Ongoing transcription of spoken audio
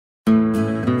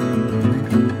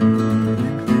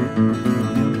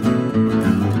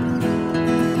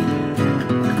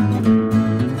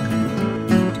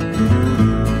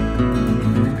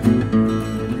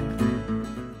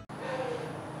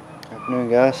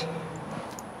guys.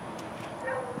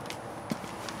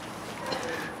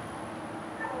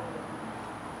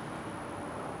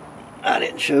 I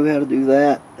didn't show how to do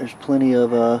that. There's plenty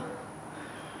of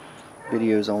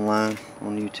videos online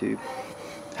on YouTube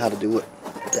how to do it,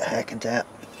 the hack and tap.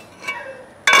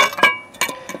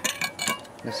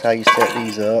 This is how you set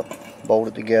these up, bolt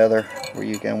it together where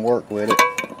you can work with it. So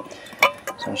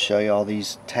I'm going to show you all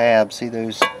these tabs. See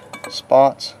those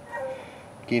spots?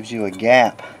 Gives you a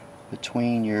gap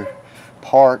between your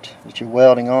part that you're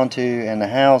welding onto and the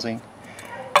housing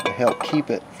to help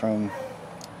keep it from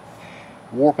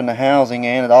warping the housing,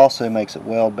 and it also makes it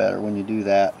weld better when you do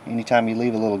that. Anytime you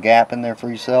leave a little gap in there for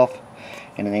yourself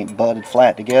and it ain't butted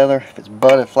flat together, if it's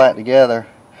butted flat together,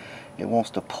 it wants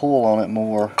to pull on it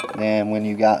more than when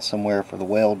you got somewhere for the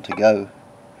weld to go.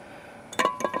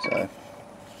 So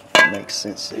it makes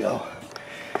sense to y'all.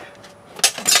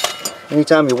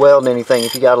 Anytime you're welding anything,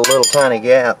 if you got a little tiny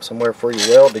gap somewhere for your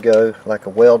weld to go, like a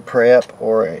weld prep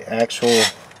or an actual,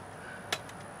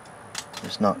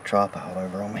 just knocked tripod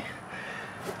over on me,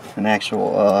 an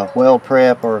actual weld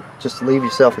prep, or just leave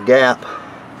yourself a gap,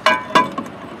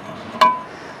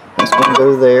 that's going to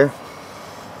go there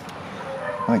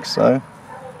like so.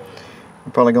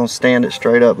 I'm probably going to stand it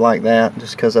straight up like that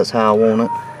just because that's how I want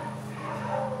it.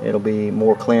 It'll be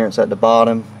more clearance at the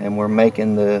bottom, and we're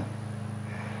making the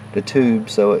tube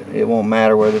so it won't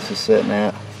matter where this is sitting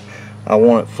at. I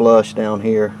want it flush down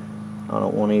here. I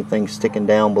don't want anything sticking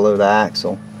down below the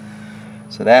axle.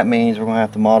 So that means we're going to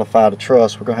have to modify the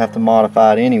truss. We're going to have to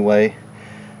modify it anyway.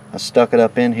 I stuck it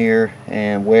up in here,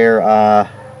 and where I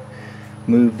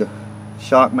moved the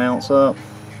shock mounts up,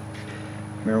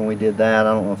 remember when we did that,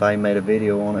 I don't know if I made a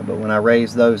video on it, but when I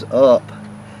raised those up,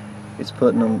 it's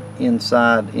putting them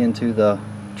inside into the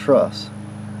truss.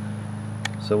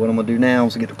 So what I'm going to do now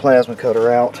is get the plasma cutter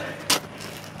out,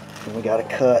 and we got to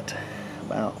cut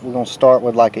about, we're going to start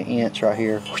with like 1 inch right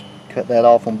here, cut that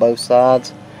off on both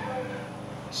sides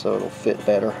so it'll fit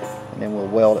better, and then we'll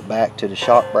weld it back to the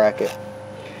shock bracket.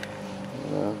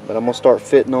 But I'm going to start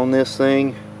fitting on this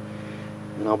thing,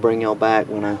 and I'll bring y'all back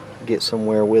when I get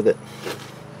somewhere with it.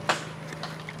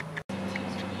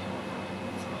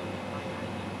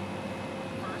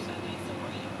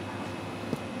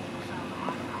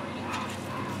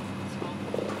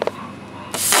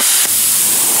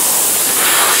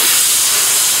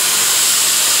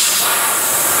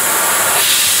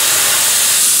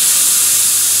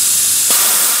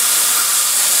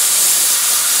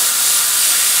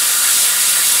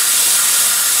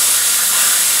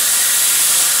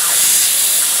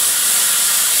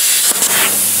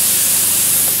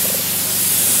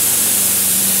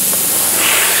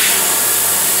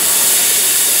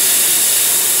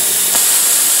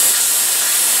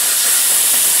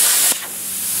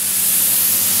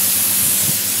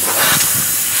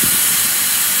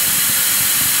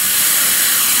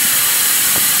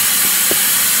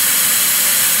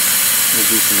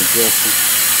 Do some adjusting.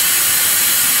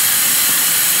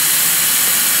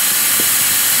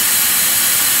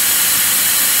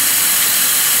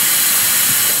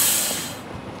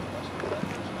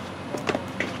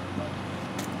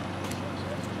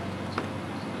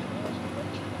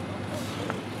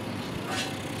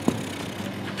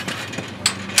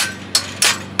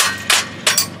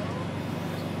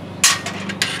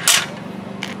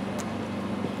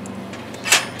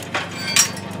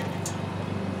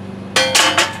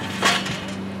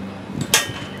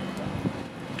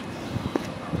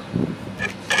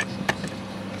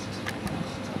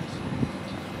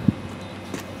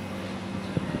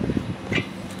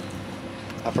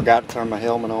 I forgot to turn my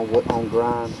helmet on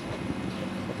grind.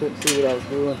 I couldn't see what I was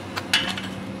doing.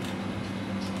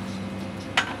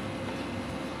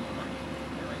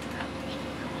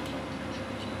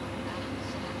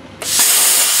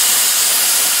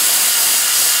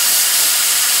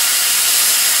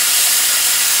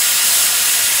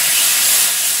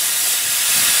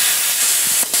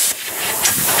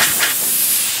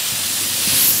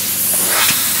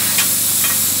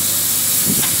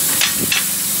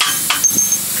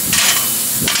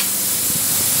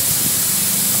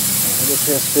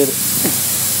 Test fit it.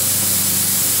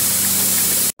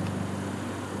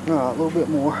 Alright, a little bit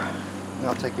more. And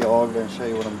I'll take you all over there and show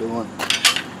you what I'm doing.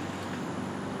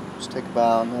 Just take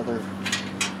about another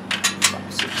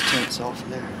 5/16 off of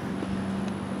there.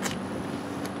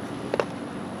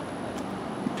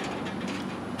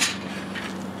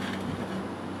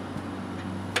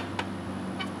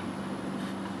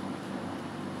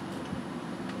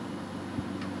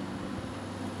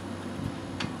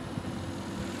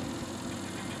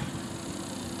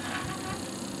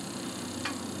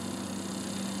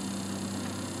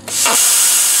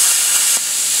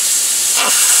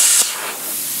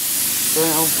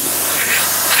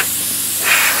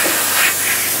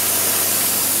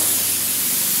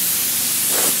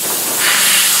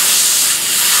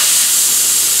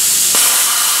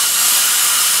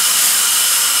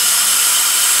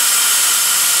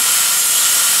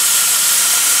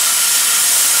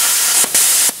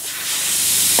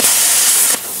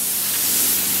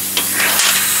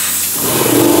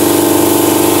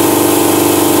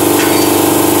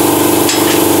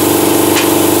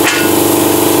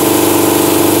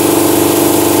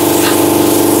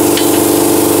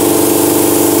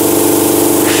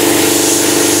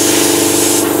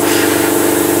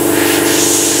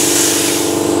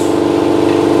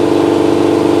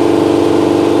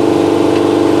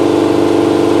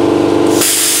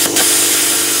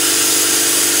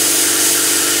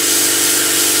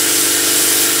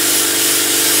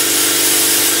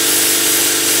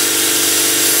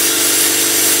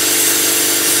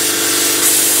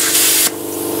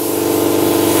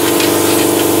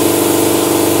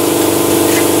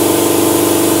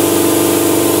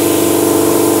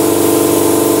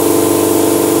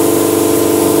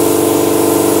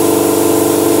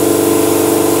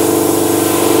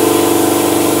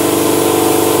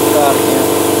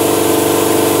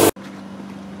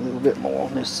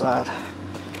 on this side.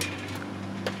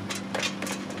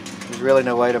 There's really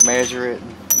no way to measure it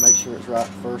and make sure it's right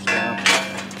the first time.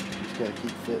 Just gotta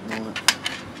keep fitting on it.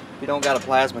 If you don't got a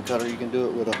plasma cutter, you can do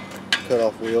it with a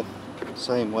cut-off wheel.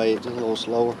 Same way, just a little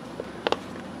slower.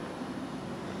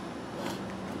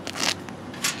 I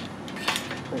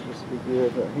think this will be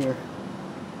good right here.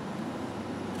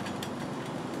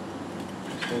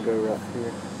 Just gonna go right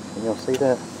here. Can y'all see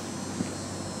that?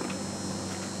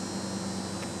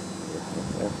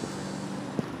 Yeah.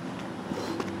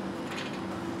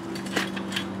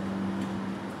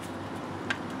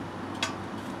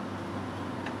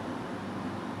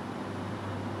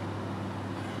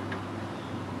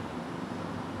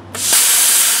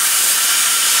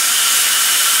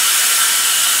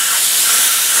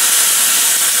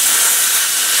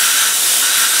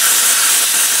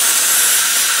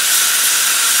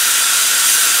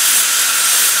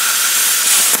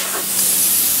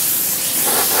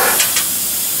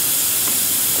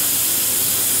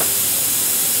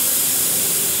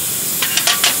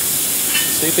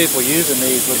 See people using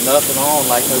these with nothing on,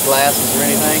 like no glasses or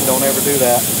anything. Don't ever do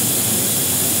that.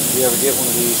 If you ever get one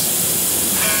of these,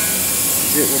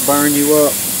 it will burn you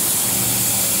up.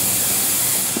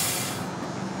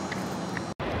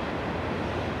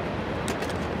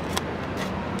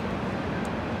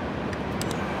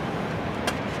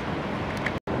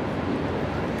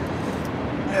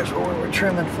 There's what we were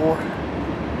trimming for.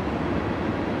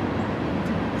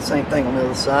 Same thing on the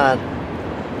other side.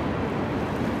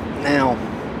 Now,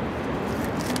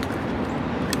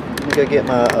 let me go get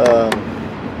my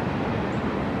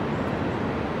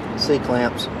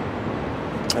C-clamps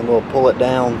and we'll pull it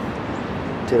down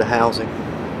to the housing,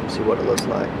 see what it looks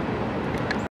like.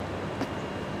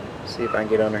 See if I can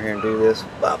get under here and do this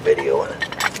by videoing it.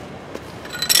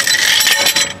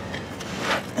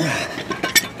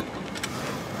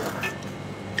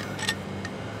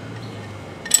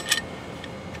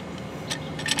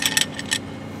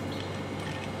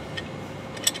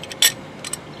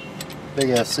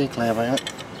 Big ass C-clamp, ain't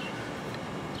it?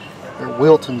 They're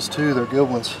Wiltons too, they're good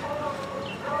ones.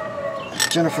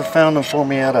 Jennifer found them for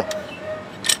me at a,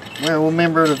 well,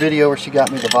 remember the video where she got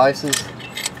me the vices?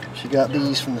 She got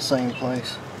these from the same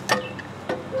place.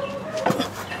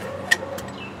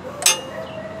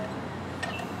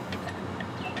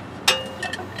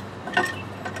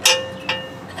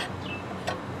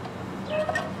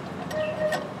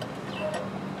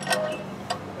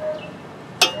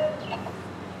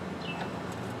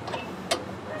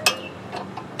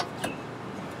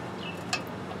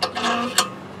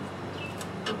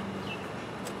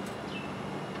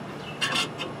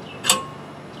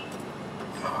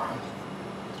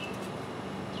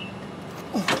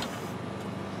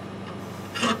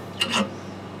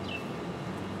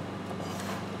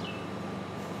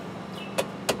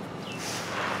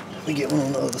 Let me get one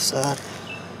on the other side.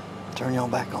 Turn y'all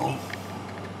back on.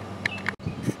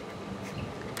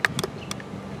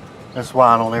 That's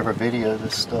why I don't ever video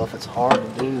this stuff. It's hard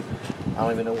to do. I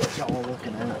don't even know what y'all are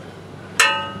looking at.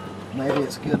 Maybe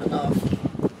it's good enough.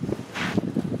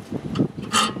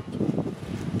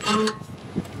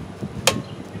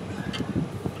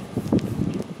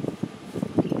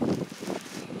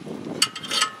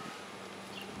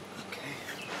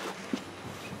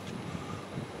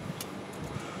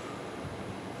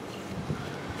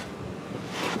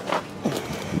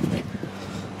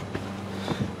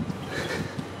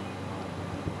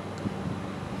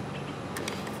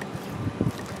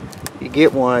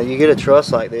 You get a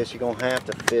truss like this, you're going to have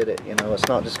to fit it, you know, it's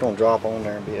not just going to drop on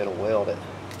there and be able to weld it.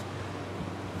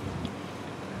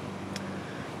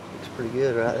 Looks pretty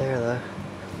good right there though.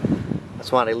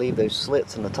 That's why they leave those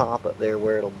slits in the top up there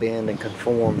where it'll bend and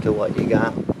conform to what you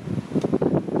got.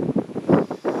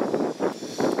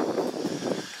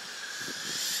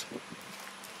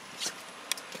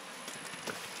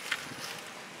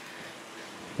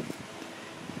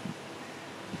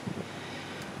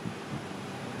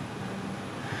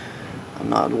 I'm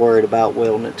not worried about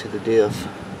welding it to the diff.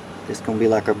 It's going to be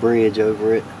like a bridge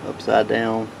over it, upside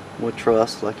down with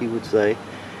truss, like you would say.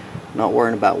 I'm not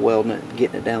worrying about welding it,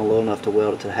 getting it down low enough to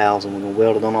weld it to the housing. We're going to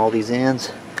weld it on all these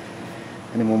ends,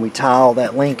 and then when we tie all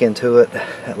that link into it,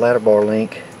 that ladder bar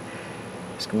link,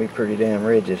 it's going to be pretty damn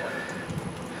rigid.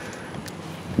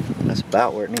 That's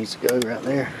about where it needs to go right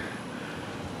there.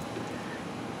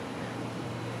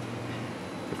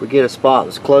 If we get a spot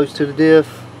that's close to the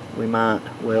diff, we might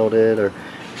weld it, or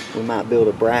we might build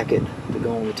a bracket to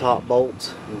go on the top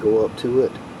bolts and go up to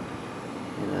it,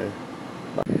 you know.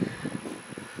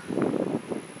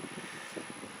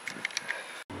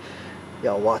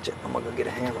 Y'all watch it. I'm gonna go get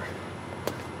a hammer.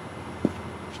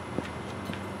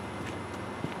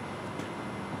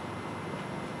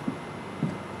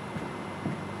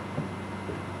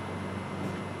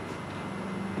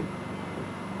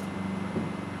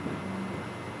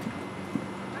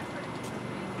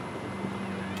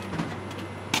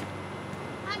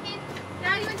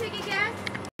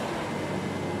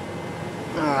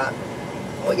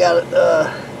 got it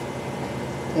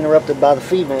interrupted by the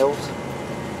females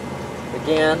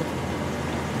again.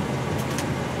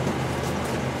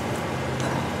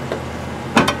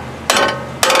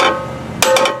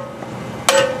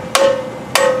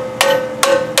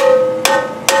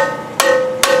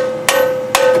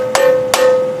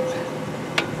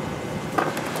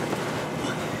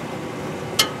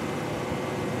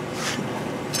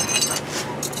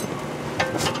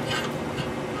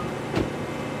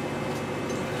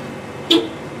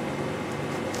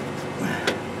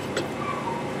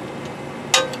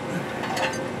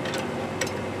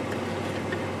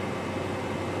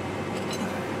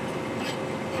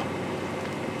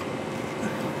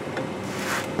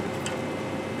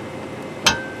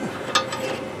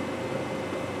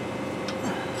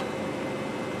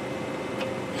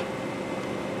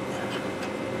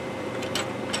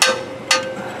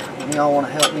 Y'all want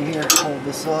to help me here hold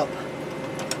this up?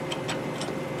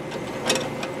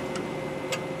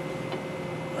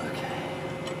 Okay.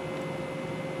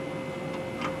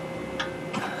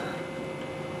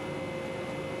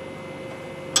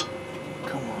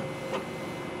 Come on.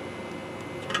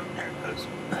 There it goes.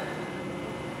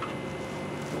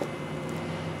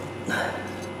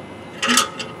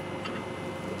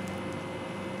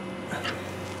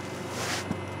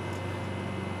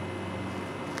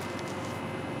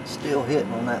 Still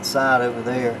hitting on that side over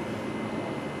there.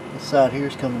 This side here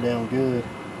is coming down good.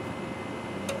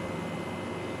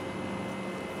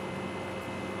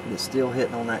 It's still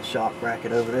hitting on that shock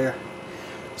bracket over there.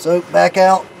 So back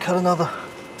out, cut another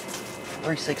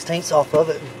 3/16 off of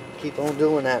it, and keep on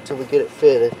doing that till we get it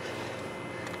fitted.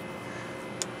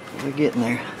 We're getting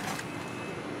there.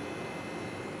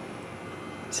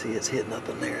 See, it's hitting up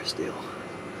in there still.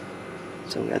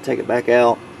 So we gotta take it back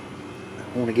out.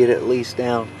 I want to get it at least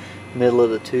down middle of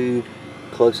the tube,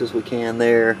 close as we can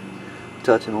there,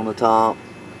 touching on the top.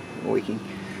 We can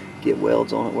get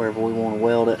welds on it wherever we want to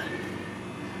weld it.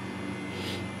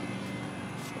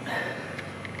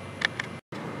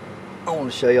 I want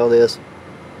to show y'all this.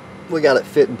 We got it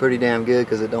fitting pretty damn good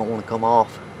because it don't want to come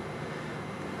off.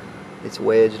 It's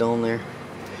wedged on there,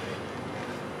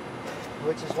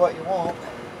 which is what you want.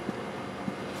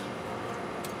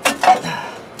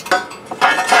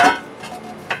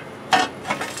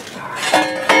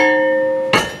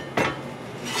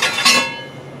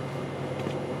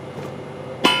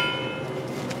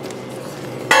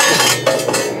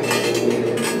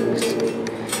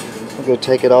 I'm going to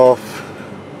take it off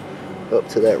up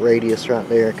to that radius right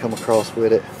there, come across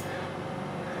with it.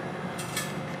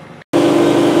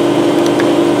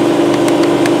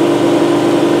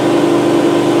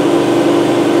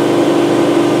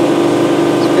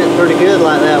 It's fit pretty good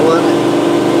like that, wasn't it?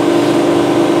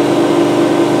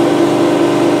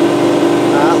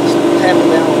 Alright, let's tap it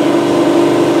down.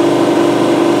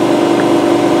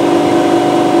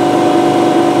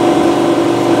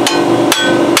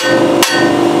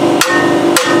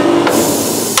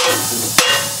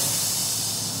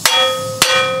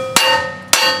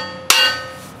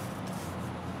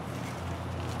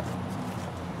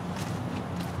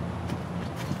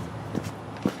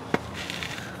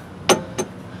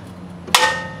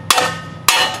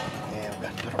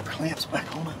 Clamps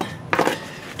back on it.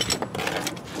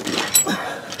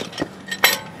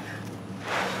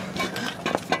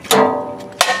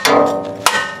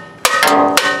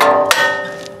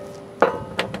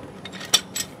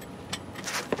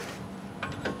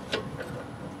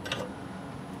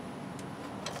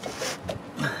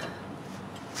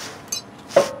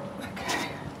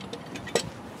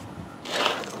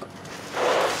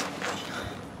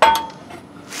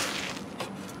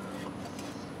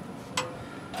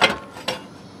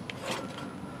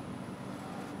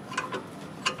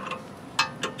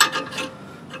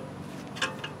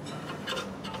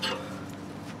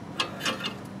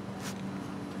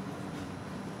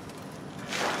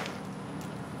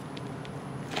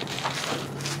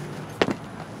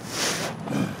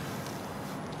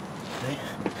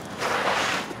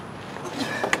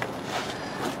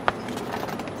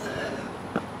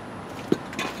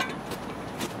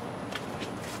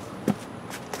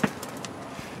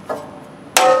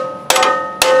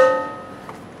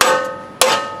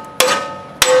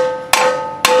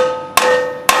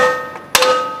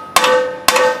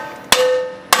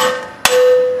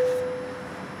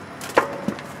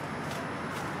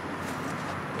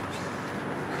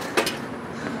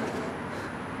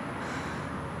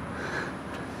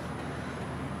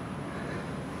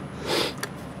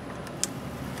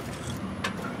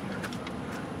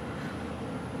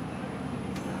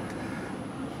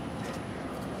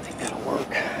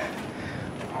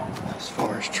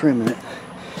 Trimming it.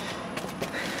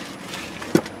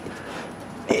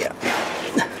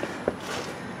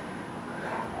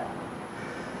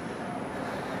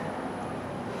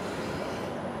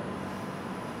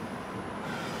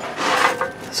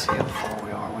 see how far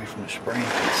we are away from the springs.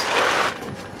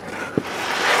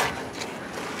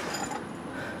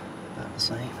 About the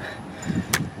same.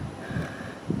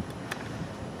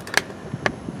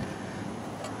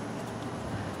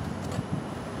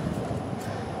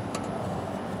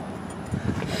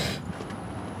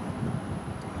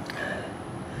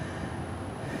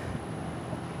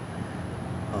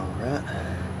 Alright.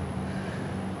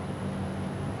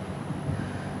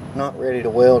 Not ready to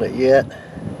weld it yet.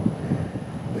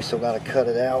 We still got to cut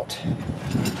it out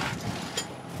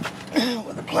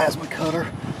with a plasma cutter.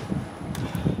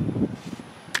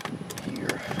 Here.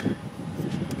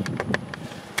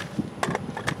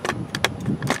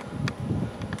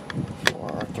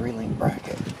 For our 3-link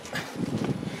bracket.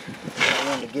 I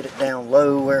wanted to get it down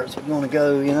low where it's going to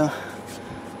go, you know.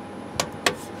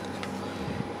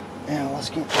 Now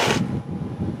let's get the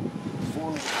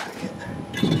 4-link bracket.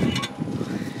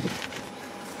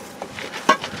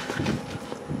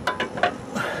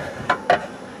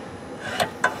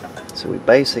 So we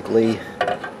basically,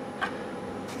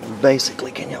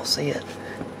 can y'all see it?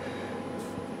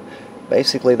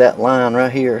 Basically that line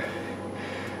right here,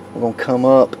 we're going to come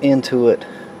up into it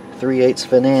 3/8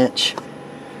 of an inch,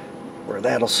 where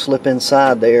that'll slip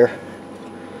inside there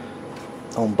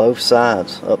on both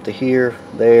sides, up to here,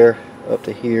 there, up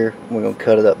to here. We're going to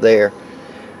cut it up there.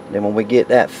 And then when we get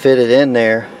that fitted in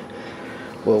there,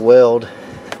 we'll weld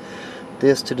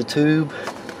this to the tube,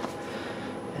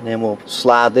 and then we'll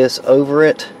slide this over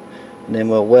it, and then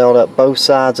we'll weld up both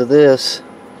sides of this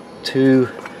to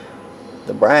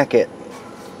the bracket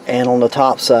and on the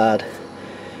top side,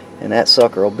 and that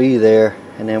sucker will be there.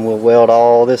 And then we'll weld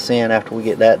all this in after we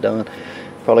get that done.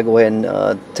 Probably go ahead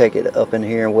and take it up in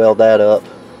here and weld that up.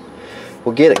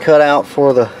 We'll get it cut out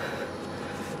for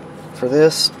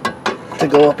this to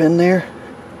go up in there,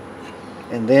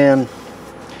 and then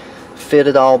fit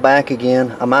it all back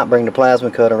again. I might bring the plasma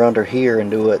cutter under here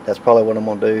and do it. That's probably what I'm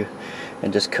gonna do,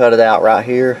 and just cut it out right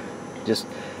here, just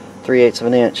 3/8 of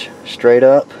an inch straight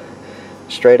up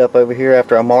over here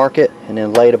after I mark it, and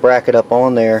then lay the bracket up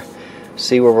on there,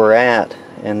 see where we're at,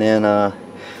 and then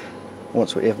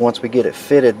once we get it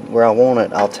fitted where I want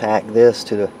it, I'll tack this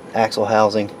to the axle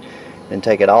housing, then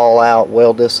take it all out,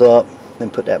 weld this up, then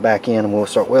put that back in, and we'll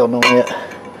start welding on it.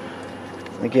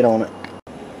 Let me get on it.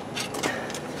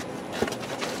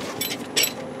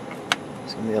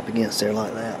 It's gonna be up against there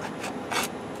like that.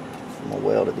 I'm gonna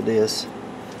weld it to this,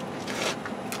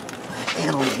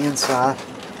 and on the inside,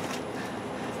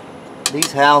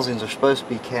 these housings are supposed to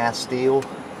be cast steel,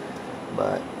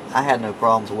 but I had no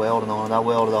problems welding on it. I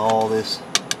welded all this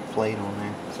plate on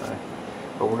there, so.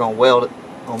 But we're gonna weld it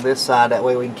on this side, that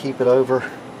way we can keep it over.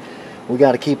 We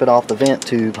got to keep it off the vent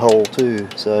tube hole too,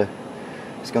 so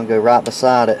it's gonna go right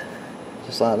beside it,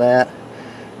 just like that,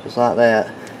 just like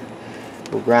that.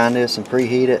 We'll grind this and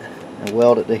preheat it and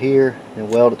weld it to here, and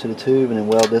weld it to the tube, and then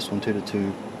weld this one to the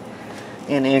tube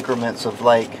in increments of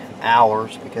like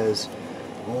hours, because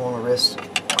we don't want to risk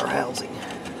our housing.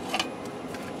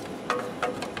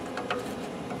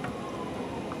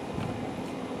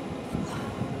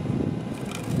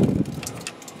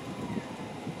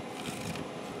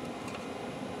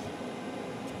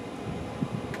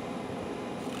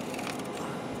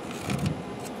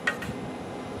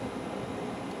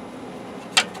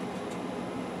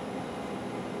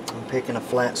 I'm picking a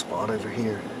flat spot over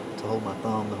here to hold my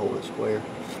thumb to hold it square.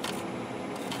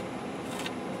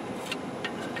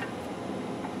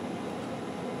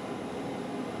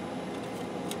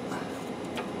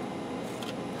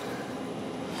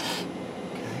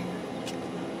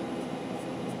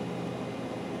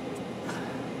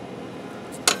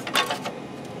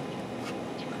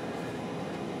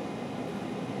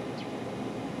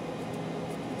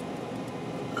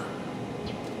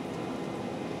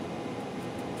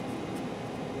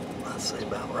 Say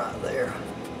about right there.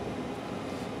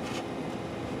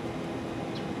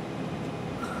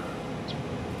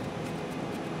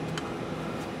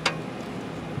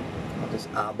 I'll just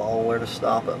eyeball where to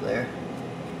stop up there.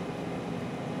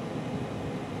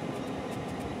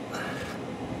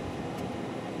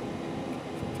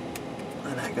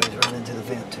 And that goes right into the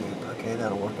vent tube. Okay,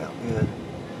 that'll work out good.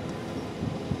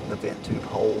 The vent tube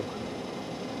hole.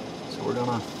 So we're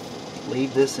gonna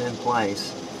leave this in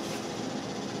place.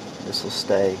 This will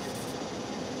stay,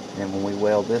 and when we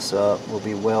weld this up, we'll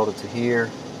be welded to here,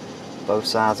 both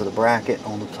sides of the bracket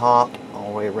on the top,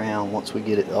 all the way around once we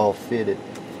get it all fitted,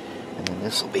 and then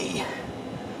this will be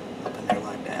up in there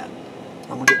like that.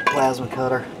 I'm gonna get the plasma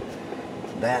cutter.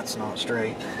 That's not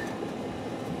straight.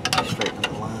 Straighten the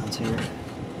lines here.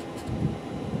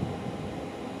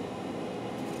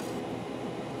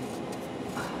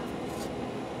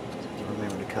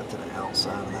 Remember to cut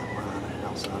outside of that line,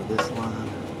 outside of this line,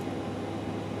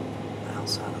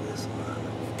 outside of this line.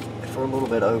 If we're a little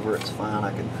bit over, it's fine.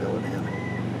 I can fill it in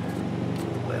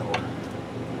with the weld.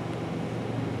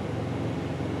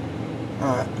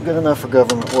 Alright, good enough for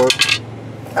government work.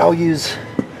 I'll use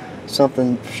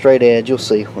something straight edge. You'll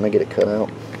see when I get it cut out.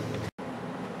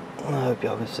 I hope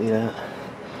y'all can see that.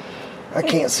 I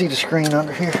can't see the screen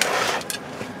under here.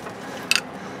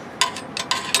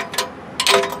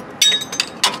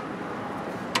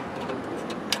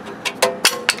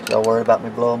 Y'all worried about me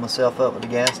blowing myself up with the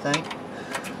gas tank?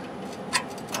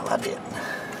 Well, I didn't.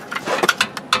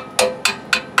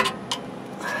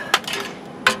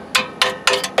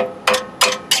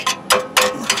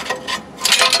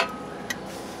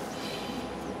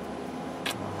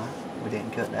 Alright, we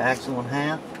didn't cut the axle in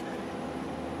half.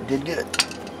 We did good.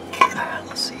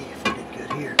 Let's see if we did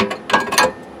good here.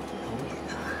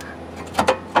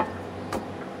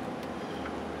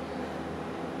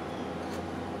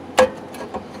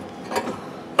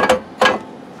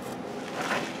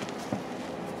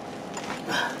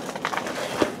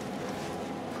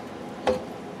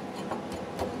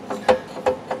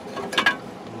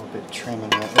 Trimming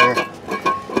right there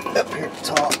up here at the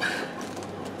top.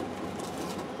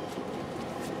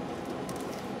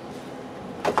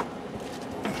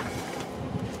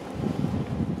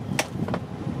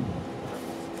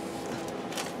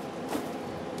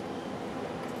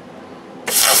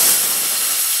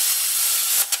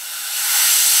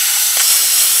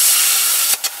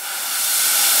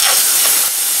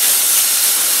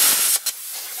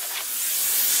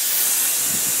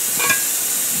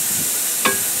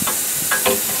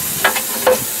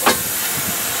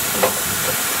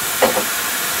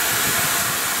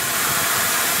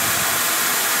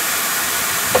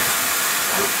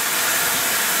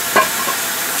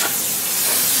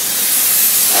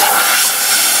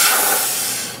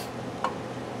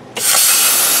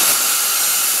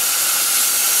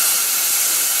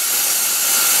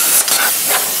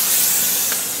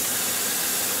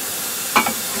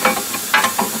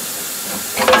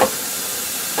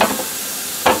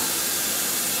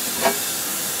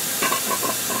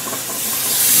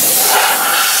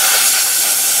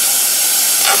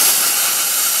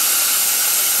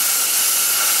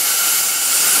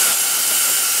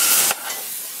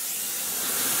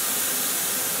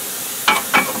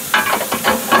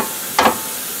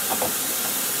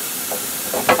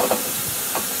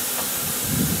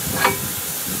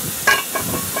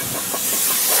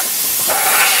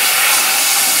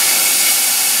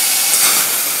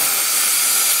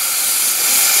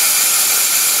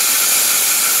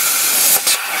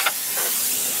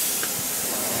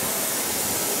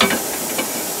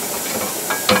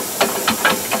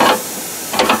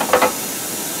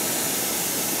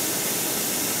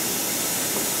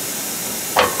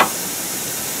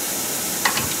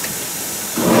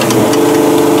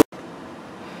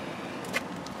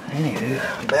 Anywho,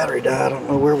 the battery died. I don't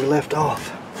know where we left off.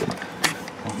 I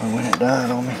don't know when it died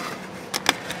on me.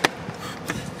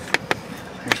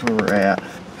 Here's where we're at.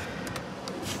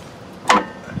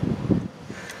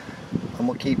 I'm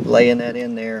going to keep laying that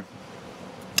in there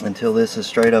until this is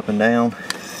straight up and down.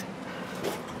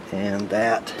 And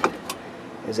that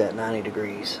is at 90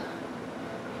 degrees.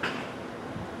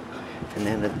 And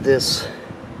then at this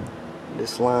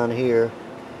line here,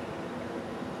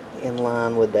 in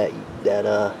line with that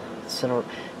center,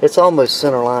 it's almost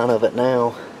center line of it now.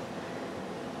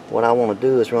 What I want to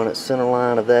do is run it center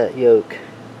line of that yoke,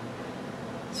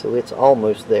 so it's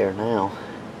almost there now.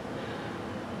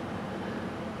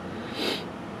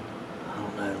 I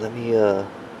don't know, let me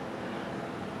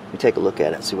take a look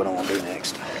at it and see what I want to do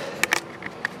next.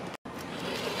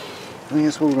 I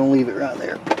guess we're going to leave it right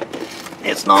there.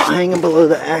 It's not hanging below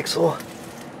the axle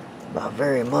by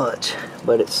very much,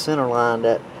 but it's center line.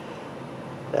 That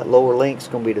lower link's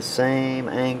going to be the same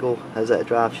angle as that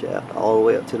drive shaft all the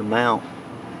way up to the mount.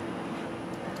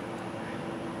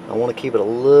 I want to keep it a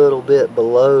little bit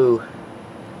below,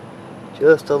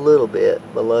 just a little bit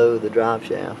below the drive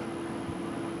shaft.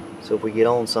 So if we get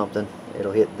on something,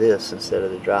 it'll hit this instead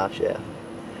of the drive shaft.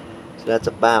 So that's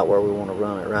about where we want to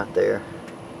run it, right there.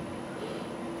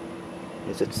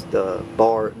 It's the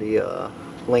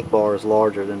link bar is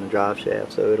larger than the drive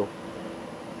shaft, so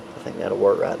I think that'll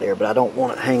work right there. But I don't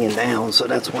want it hanging down, so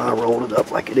that's why I rolled it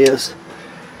up like it is.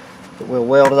 But we'll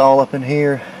weld it all up in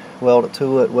here, weld it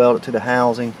to the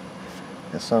housing.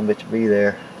 That son of a bitch will be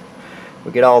there.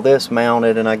 We get all this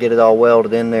mounted and I get it all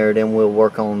welded in there, then we'll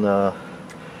work on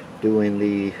doing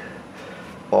the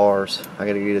bars. I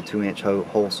gotta get a 2-inch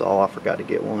hole saw. I forgot to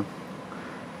get one.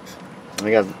 I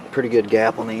got a pretty good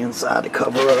gap on the inside to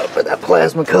cover up, but that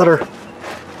plasma cutter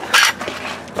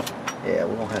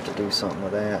do something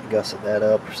with that, gusset that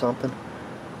up or something.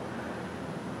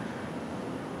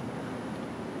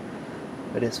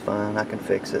 But it's fine, I can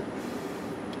fix it.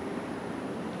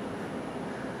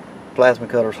 Plasma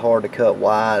cutter's hard to cut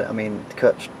wide, I mean to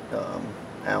cut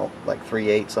out like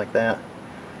 3/8 like that.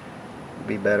 It'd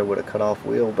be better with a cut off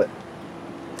wheel, but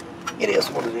it is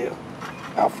what it is.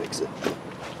 I'll fix it.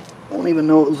 Won't even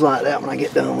know it was like that when I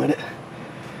get done with it.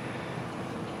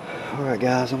 Alright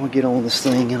guys, I'm going to get on this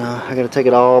thing, and I got to take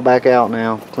it all back out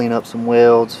now. Clean up some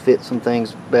welds, fit some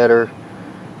things better.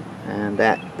 And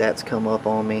that's come up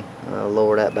on me.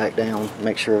 Lower that back down,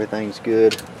 make sure everything's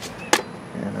good.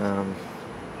 And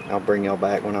I'll bring y'all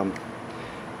back when I'm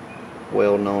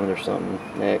welding on it or something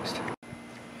next.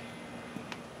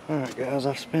 Alright guys,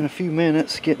 I've spent a few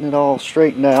minutes getting it all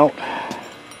straightened out.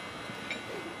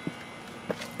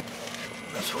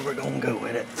 That's where we're going to go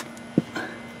with it.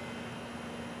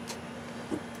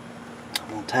 I'm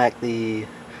going to tack the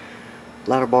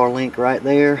ladder bar link right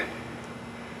there,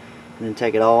 and then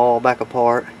take it all back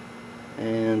apart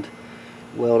and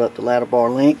weld up the ladder bar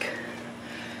link.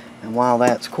 And while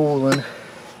that's cooling,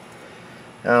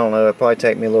 I don't know, it'll probably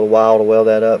take me a little while to weld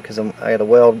that up, because I had to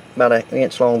weld about an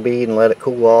inch long bead and let it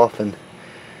cool off, and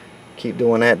keep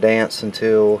doing that dance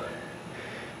until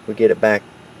we get it back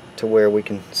to where we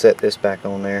can set this back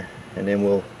on there. And then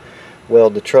we'll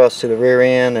weld the truss to the rear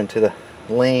end and to the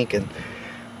link, and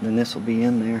then this will be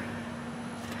in there.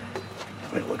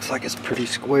 It looks like it's pretty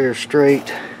square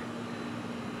straight.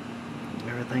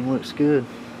 Everything looks good.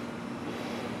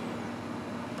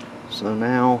 So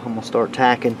now I'm going to start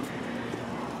tacking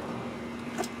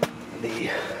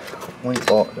the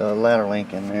ladder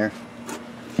link in there.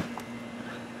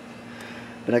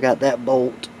 But I got that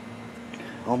bolt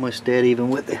almost dead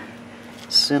even with the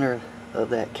center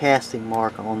of that casting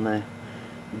mark on the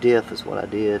diff is what I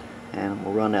did. And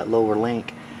we'll run that lower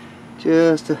link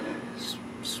just a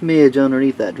smidge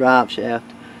underneath that drive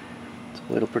shaft,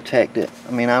 so it'll protect it.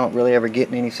 I mean, I don't really ever get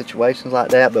in any situations like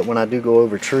that, but when I do go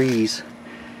over trees,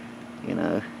 you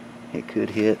know, it could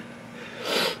hit.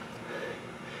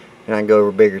 And I can go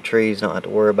over bigger trees, don't have to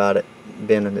worry about it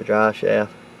bending the drive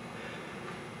shaft.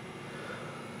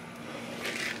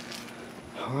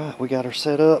 Alright, we got her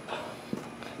set up.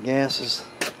 Gas is,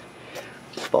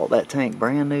 just bought that tank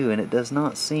brand new, and it does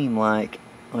not seem like,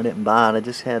 I didn't buy it, I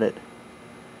just had it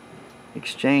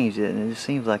exchanged it, and it just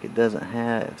seems like it doesn't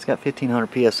have, it's got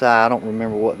 1500 psi. I don't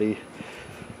remember what the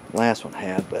last one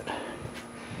had, but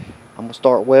I'm gonna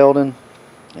start welding,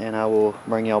 and I will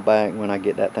bring y'all back when I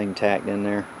get that thing tacked in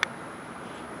there.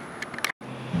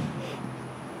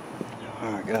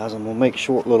 Alright guys, I'm gonna make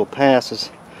short little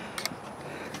passes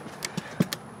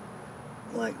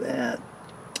like that.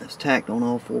 It's tacked on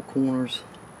all four corners.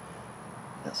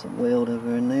 Got some weld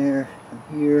over in there and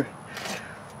here.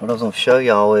 What I was going to show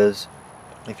y'all is,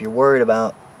 if you're worried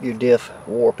about your diff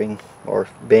warping or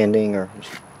bending, or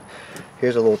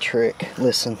here's a little trick.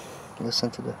 Listen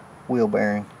to the wheel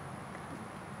bearing.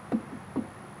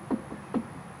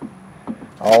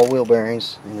 All wheel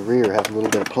bearings in the rear have a little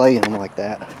bit of play in them like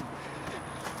that.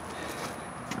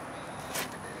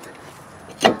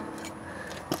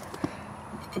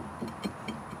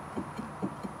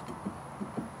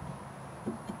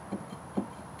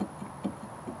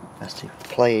 That's to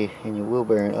play in your wheel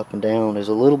bearing up and down. There's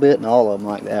a little bit in all of them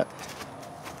like that.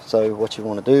 So what you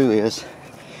want to do is,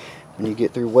 when you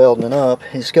get through welding it up,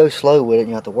 just go slow with it, and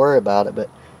you don't have to worry about it. But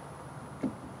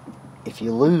if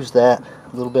you lose that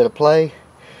little bit of play,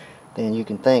 then you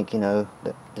can think, you know,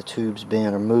 that the tube's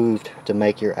been or moved to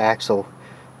make your axle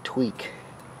tweak.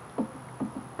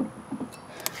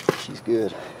 She's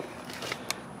good.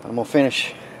 I'm gonna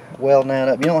finish welding that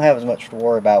up. You don't have as much to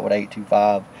worry about with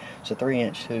 825. It's a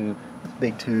 3-inch tube,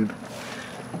 big tube.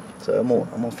 So I'm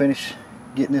gonna finish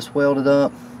getting this welded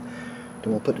up.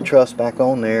 Then we'll put the truss back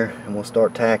on there, and we'll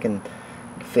start tacking,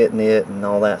 fitting it, and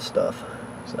all that stuff.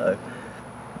 So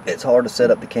it's hard to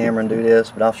set up the camera and do this,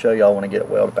 but I'll show y'all when I get it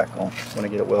welded back on. When I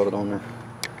get it welded on there.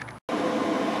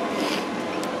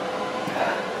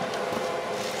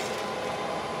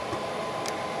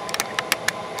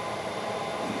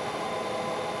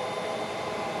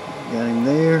 Got him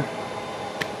there.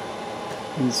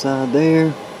 Inside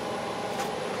there.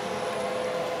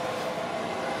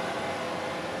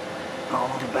 All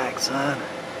on the back side.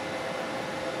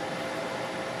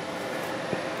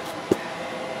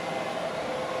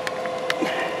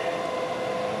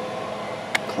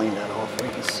 Clean that off where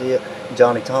you can see it.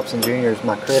 Johnny Thompson Jr. is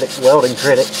my critic, welding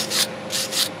critic.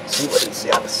 See what he's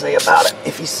got to say about it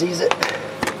if he sees it.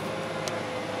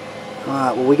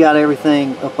 Alright, well, we got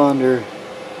everything up under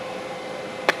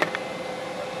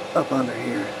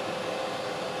here.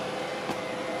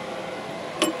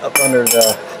 up under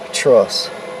the truss.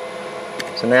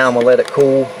 So now I'm gonna let it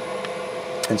cool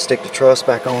and stick the truss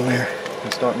back on there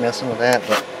and start messing with that.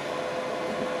 But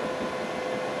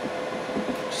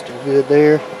still good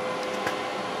there.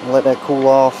 I'll let that cool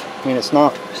off. I mean, it's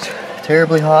not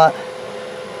terribly hot.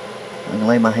 I can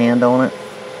lay my hand on it.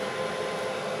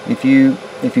 If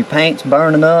your paint's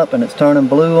burning up and it's turning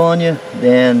blue on you,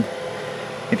 then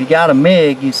if you got a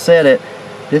MIG, you set it.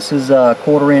 This is a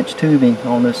 1/4 inch tubing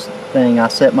on this thing. I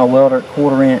set my welder at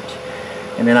 1/4 inch,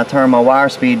 and then I turn my wire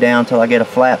speed down till I get a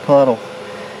flat puddle,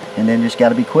 and then just got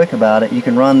to be quick about it. You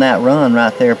can run that run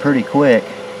right there pretty quick,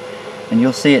 and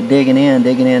you'll see it digging in,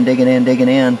 digging in, digging in, digging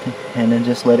in, and then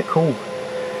just let it cool.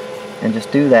 And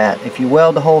just do that. If you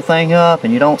weld the whole thing up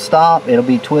and you don't stop, it'll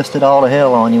be twisted all to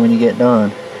hell on you when you get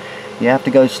done. You have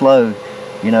to go slow,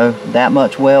 you know, that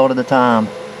much weld at a time,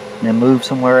 and then move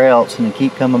somewhere else, and then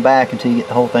keep coming back until you get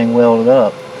the whole thing welded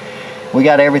up. We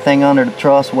got everything under the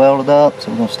truss welded up,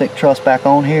 so we're going to stick the truss back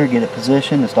on here, get it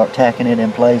positioned, and start tacking it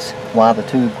in place while the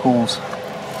tube cools.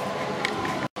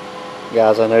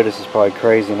 Guys, I know this is probably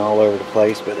crazy and all over the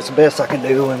place, but it's the best I can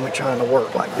do when we're trying to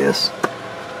work like this.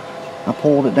 I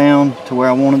pulled it down to where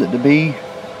I wanted it to be,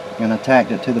 and I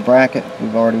tacked it to the bracket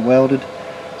we've already welded.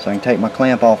 So I can take my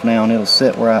clamp off now, and it'll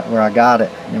sit where I got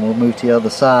it. And then we'll move to the other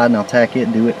side, and I'll tack it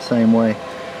and do it the same way.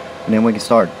 And then we can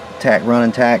start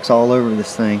running tacks all over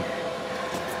this thing.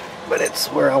 But it's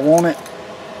where I want it.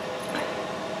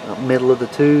 Up middle of the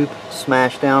tube,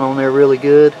 smash down on there really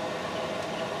good.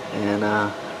 And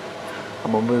I'm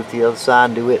gonna move to the other side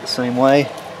and do it the same way.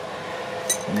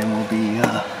 And then we'll be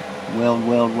weld,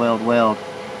 weld, weld, weld.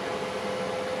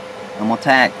 I'm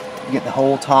gonna get the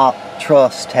whole top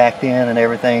truss tacked in and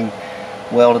everything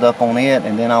welded up on it,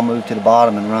 and then I'll move to the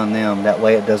bottom and run them. That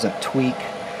way it doesn't tweak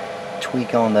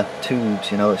on the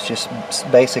tubes, you know. It's just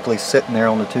basically sitting there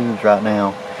on the tubes right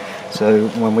now. So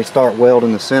when we start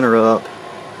welding the center up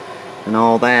and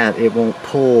all that, it won't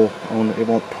pull on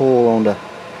the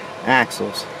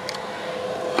axles.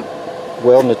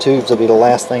 Welding the tubes will be the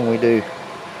last thing we do.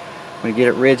 We get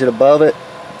it rigid above it,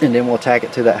 and then we'll tack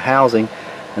it to that housing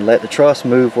and let the truss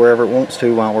move wherever it wants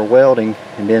to while we're welding,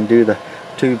 and then do the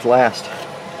tubes last.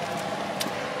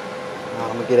 Right,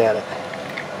 I'm gonna get at it.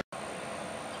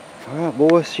 Alright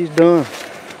boys, she's done.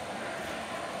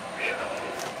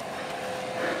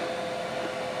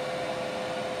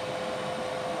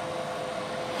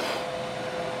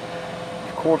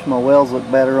 Of course my welds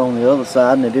look better on the other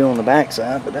side than they do on the back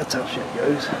side, but that's how shit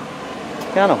goes.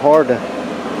 Kind of hard to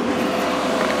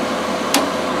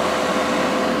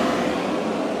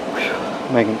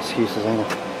making excuses, ain't I?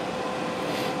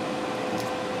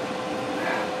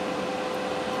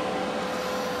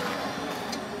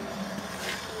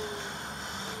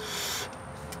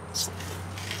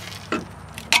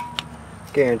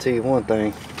 Guarantee you one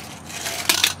thing,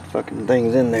 fucking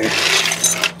thing's in there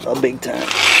a big time.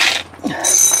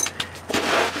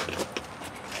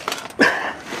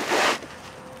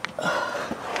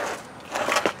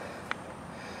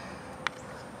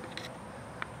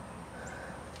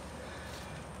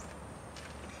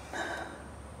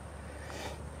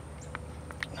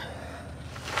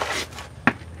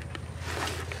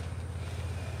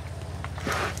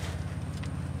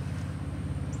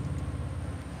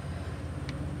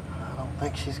 I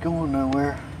think she's going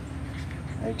nowhere.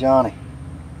 Hey Johnny.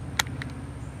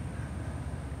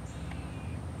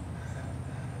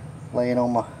 Laying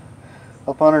on my,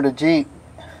 up under the Jeep.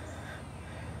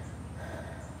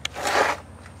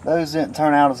 Those didn't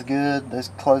turn out as good, those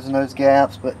closing those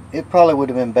gaps, but it probably would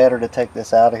have been better to take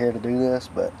this out of here to do this,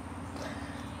 but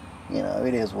you know,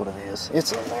 it is what it is.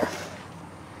 It's in there.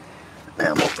 Now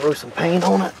I'm gonna throw some paint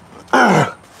on it.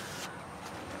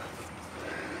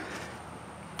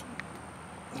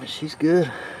 She's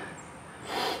good.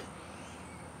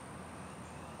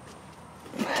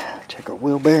 Check our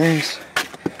wheel bearings.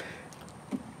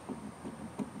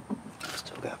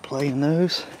 Still got play in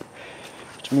those,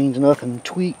 which means nothing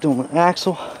tweaked on the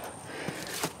axle.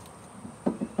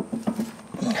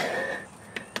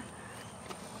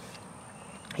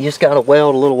 You just gotta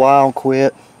weld a little while and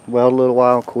quit. Weld a little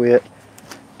while and quit.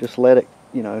 Just let it,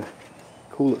 you know,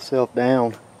 cool itself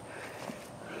down.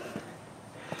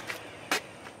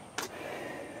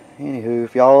 Anywho,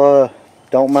 if y'all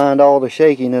don't mind all the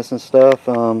shakiness and stuff,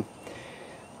 I'll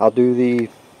do the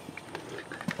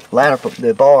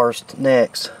bars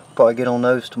next. Probably get on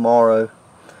those tomorrow.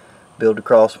 Build the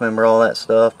cross member, all that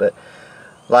stuff. But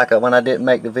like when I didn't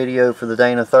make the video for the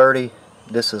Dana 30,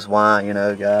 this is why, you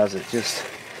know, guys. It just,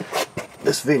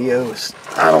 this video is,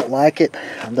 I don't like it.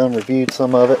 I've done reviewed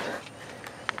some of it.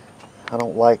 I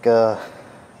don't like how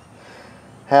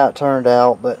it turned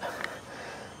out, but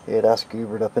head I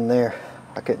scubered up in there.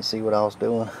 I couldn't see what I was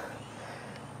doing,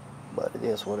 but it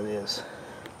is what it is.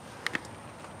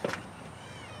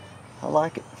 I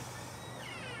like it.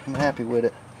 I'm happy with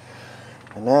it.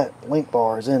 And that link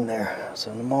bar is in there.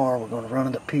 So tomorrow we're going to run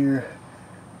it up here,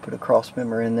 put a cross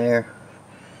member in there,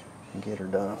 and get her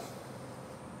done.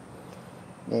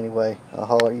 Anyway, I'll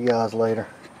holler at you guys later.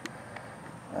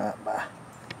 Alright, bye.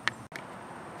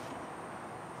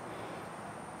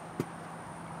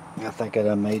 I think I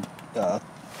done made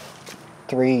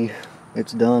 3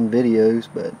 it's done videos,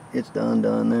 but it's done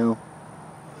now.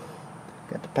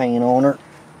 Got the paint on her.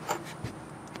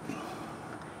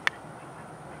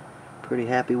 Pretty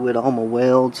happy with all my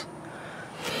welds.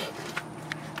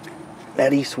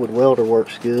 That Eastwood welder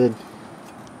works good.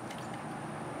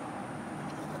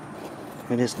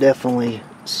 And it's definitely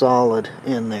solid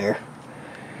in there.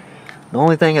 The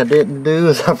only thing I didn't do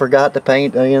is I forgot to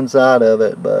paint the inside of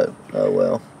it, but oh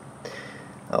well.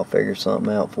 I'll figure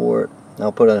something out for it.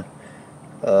 I'll put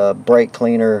a brake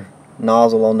cleaner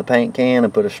nozzle on the paint can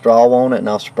and put a straw on it, and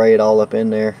I'll spray it all up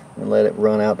in there and let it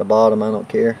run out the bottom. I don't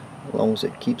care, as long as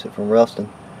it keeps it from rusting.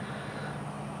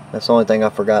 That's the only thing I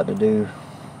forgot to do.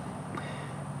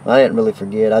 I didn't really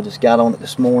forget. I just got on it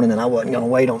this morning and I wasn't going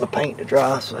to wait on the paint to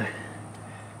dry, so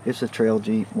it's a trail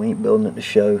Jeep. We ain't building it to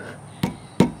show.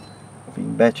 You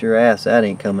can bet your ass that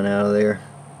ain't coming out of there.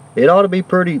 It ought to be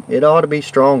pretty, it ought to be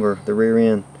stronger, the rear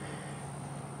end.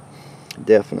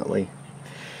 Definitely.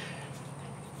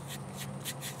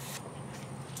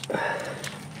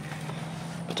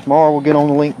 But tomorrow we'll get on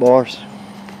the link bars.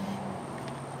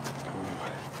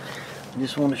 I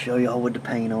just want to show y'all with the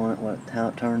paint on it, how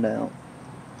it turned out.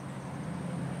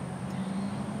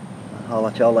 I'll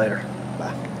let y'all later.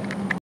 Bye.